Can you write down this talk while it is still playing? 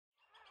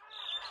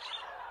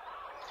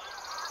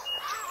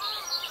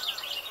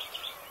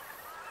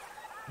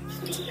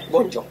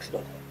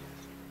Buongiorno,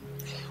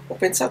 ho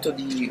pensato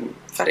di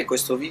fare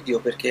questo video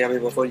perché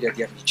avevo voglia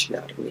di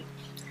avvicinarmi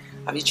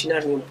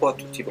un po' a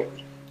tutti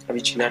voi,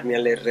 avvicinarmi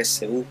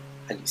all'RSU,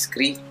 agli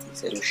iscritti,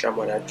 se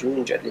riusciamo a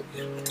raggiungerli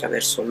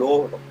attraverso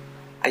loro,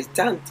 ai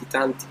tanti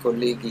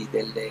colleghi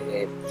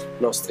delle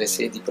nostre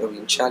sedi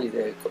provinciali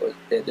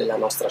della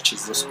nostra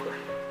CISL Scuola.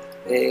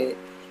 E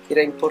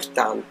era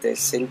importante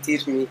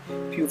sentirmi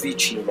più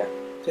vicina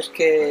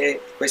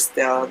perché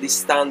questa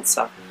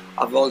distanza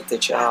a volte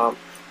ci ha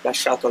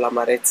lasciato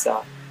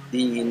l'amarezza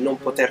di non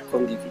poter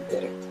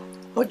condividere.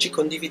 Oggi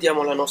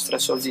condividiamo la nostra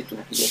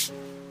solitudine,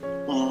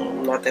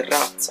 una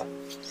terrazza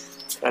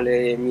tra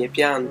le mie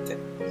piante,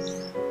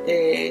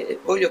 e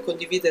voglio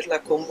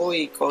condividerla con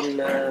voi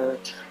con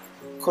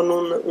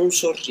un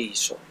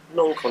sorriso,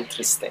 non con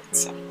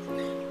tristezza.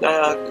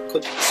 La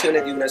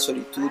condivisione di una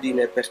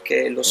solitudine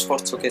perché lo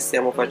sforzo che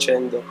stiamo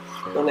facendo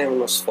non è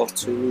uno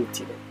sforzo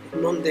inutile,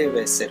 non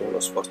deve essere uno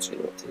sforzo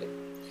inutile.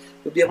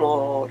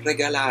 Dobbiamo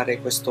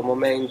regalare questo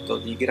momento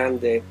di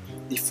grande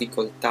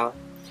difficoltà,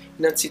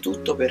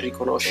 innanzitutto per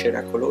riconoscere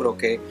a coloro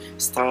che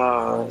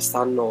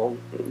stanno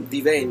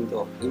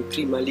vivendo in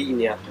prima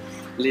linea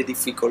le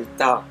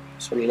difficoltà,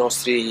 sono i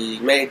nostri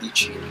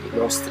medici, i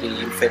nostri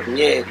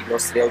infermieri, i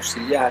nostri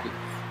ausiliari,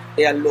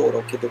 è a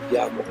loro che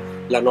dobbiamo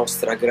la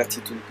nostra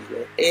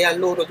gratitudine e a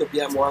loro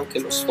dobbiamo anche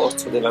lo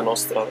sforzo della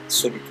nostra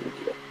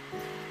solitudine.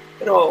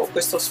 Però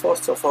questo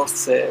sforzo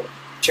forse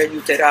ci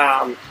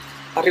aiuterà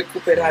a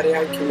recuperare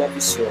anche una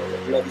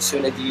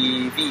visione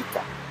di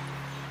vita.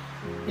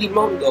 Il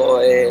mondo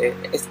è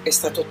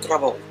stato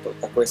travolto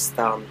da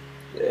questa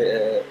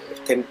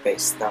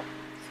tempesta,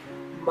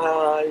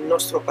 ma il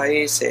nostro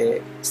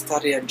paese sta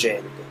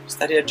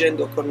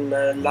reagendo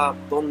con la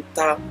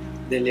bontà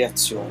delle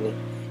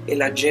azioni e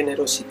la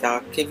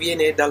generosità che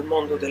viene dal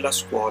mondo della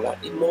scuola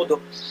in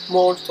modo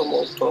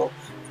molto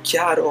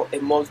chiaro e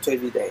molto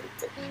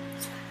evidente.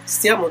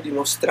 Stiamo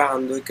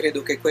dimostrando, e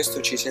credo che questo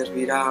ci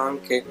servirà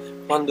anche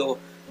quando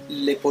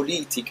le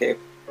politiche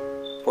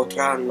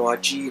potranno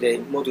agire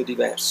in modo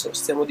diverso,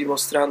 stiamo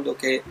dimostrando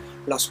che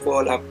la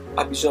scuola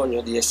ha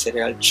bisogno di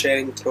essere al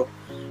centro,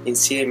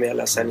 insieme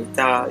alla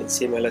sanità,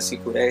 insieme alla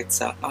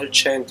sicurezza, al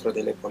centro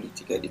delle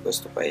politiche di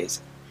questo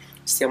paese.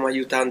 Stiamo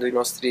aiutando i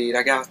nostri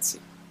ragazzi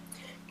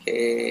che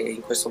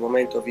in questo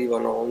momento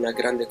vivono una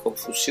grande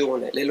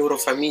confusione, le loro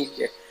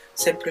famiglie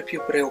sempre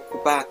più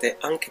preoccupate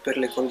anche per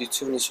le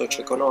condizioni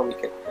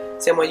socio-economiche.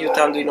 Stiamo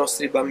aiutando i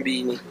nostri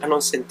bambini a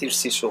non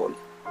sentirsi soli.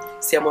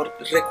 Stiamo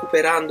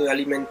recuperando e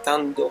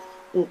alimentando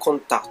un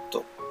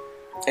contatto.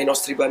 Ai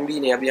nostri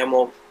bambini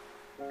abbiamo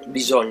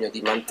bisogno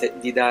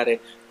di dare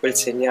quel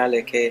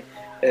segnale che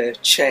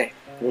c'è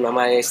una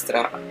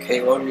maestra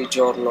che ogni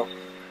giorno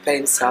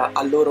pensa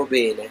al loro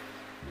bene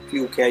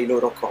più che ai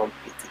loro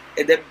compiti.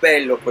 Ed è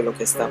bello quello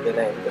che sta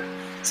avvenendo.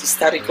 Si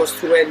sta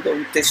ricostruendo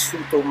un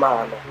tessuto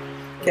umano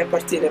che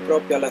appartiene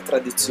proprio alla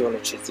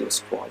tradizione CISL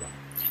Scuola.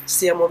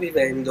 Stiamo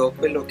vivendo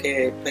quello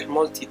che per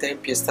molti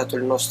tempi è stato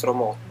il nostro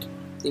motto,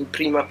 in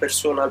prima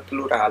persona al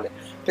plurale,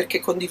 perché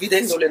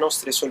condividendo le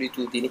nostre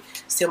solitudini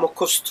stiamo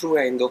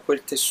costruendo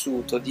quel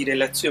tessuto di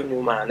relazioni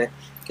umane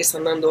che sta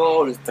andando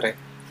oltre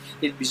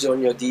il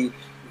bisogno di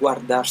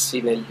guardarsi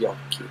negli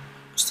occhi.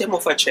 Lo stiamo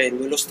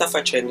facendo e lo sta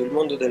facendo il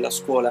mondo della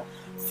scuola,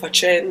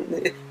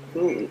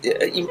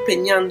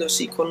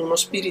 impegnandosi con uno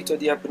spirito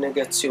di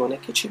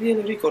abnegazione che ci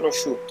viene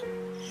riconosciuto.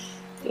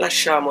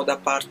 Lasciamo da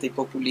parte i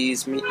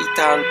populismi,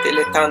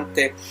 le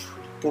tante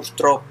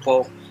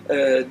purtroppo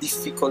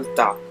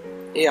difficoltà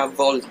e a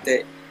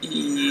volte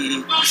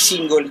i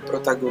singoli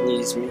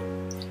protagonismi.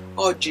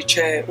 Oggi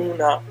c'è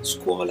una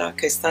scuola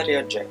che sta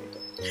reagendo,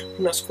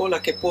 una scuola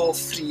che può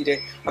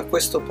offrire a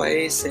questo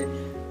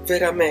paese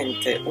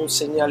veramente un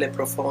segnale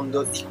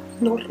profondo di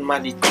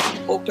normalità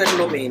o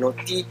perlomeno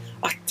di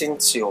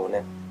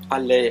attenzione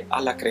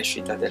alla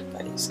crescita del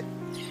paese.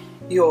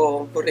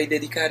 Io vorrei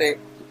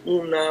dedicare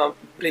una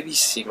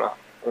brevissima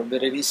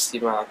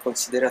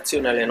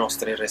considerazione alle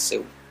nostre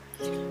RSU.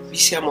 Vi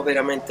siamo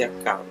veramente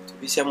accanto,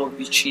 vi siamo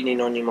vicini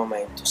in ogni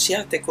momento.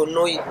 Siate con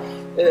noi,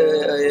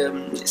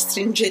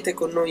 stringete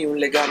con noi un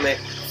legame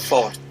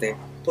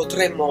forte.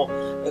 Potremmo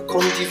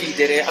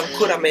condividere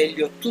ancora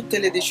meglio tutte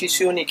le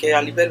decisioni che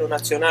a livello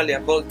nazionale a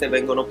volte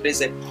vengono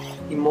prese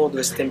in modo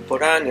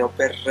estemporaneo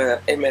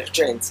per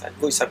emergenza.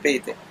 Voi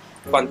sapete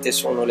quante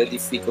sono le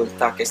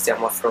difficoltà che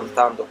stiamo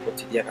affrontando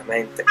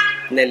quotidianamente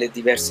nelle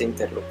diverse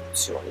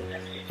interlocuzioni.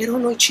 Però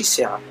noi ci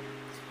siamo,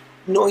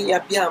 noi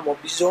abbiamo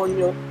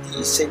bisogno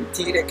di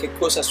sentire che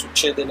cosa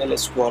succede nelle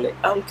scuole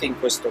anche in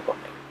questo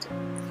momento.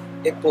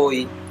 E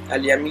poi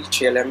agli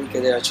amici e alle amiche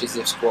della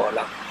CISL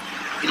Scuola,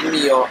 il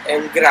mio è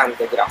un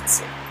grande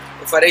grazie.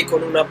 Lo farei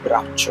con un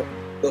abbraccio,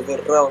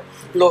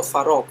 lo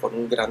farò con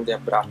un grande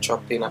abbraccio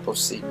appena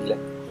possibile,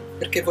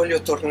 perché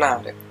voglio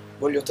tornare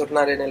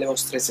nelle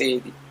vostre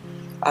sedi,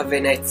 a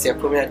Venezia,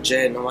 come a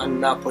Genova, a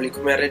Napoli,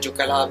 come a Reggio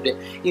Calabria,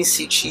 in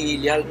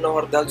Sicilia, al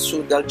nord, al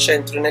sud, al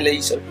centro, nelle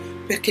isole,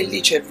 perché lì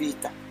c'è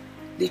vita,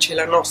 lì c'è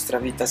la nostra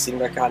vita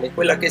sindacale,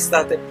 quella che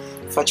state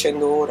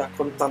facendo ora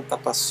con tanta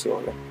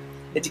passione,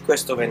 e di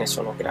questo ve ne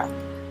sono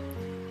grato.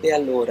 E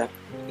allora,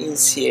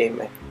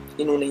 insieme,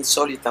 in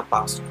un'insolita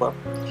Pasqua,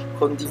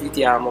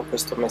 condividiamo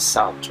questo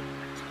messaggio.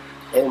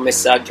 È un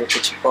messaggio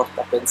che ci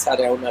porta a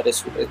pensare a una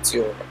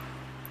resurrezione.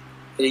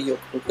 E io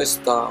con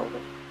questa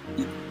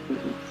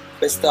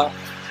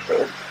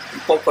un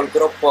po' col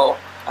groppo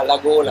alla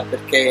gola,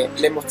 perché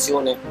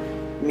l'emozione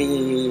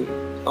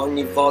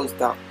ogni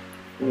volta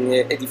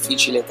è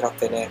difficile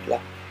trattenerla.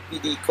 Vi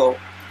dico,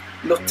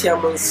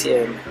 lottiamo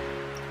insieme,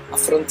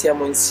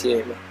 affrontiamo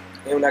insieme,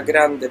 è una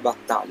grande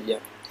battaglia,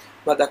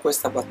 ma da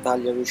questa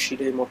battaglia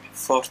usciremo più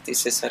forti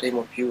se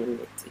saremo più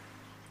uniti.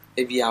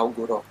 E vi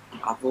auguro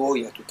a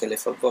voi, a tutte le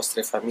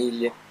vostre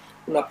famiglie,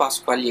 una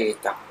Pasqua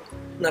lieta,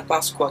 una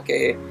Pasqua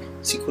che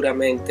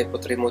sicuramente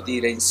potremo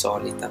dire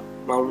insolita,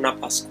 ma una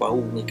Pasqua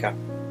unica,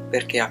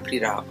 perché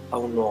aprirà a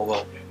un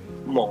nuovo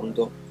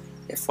mondo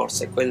e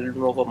forse quel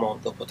nuovo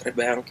mondo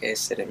potrebbe anche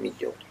essere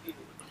migliore.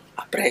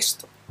 A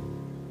presto!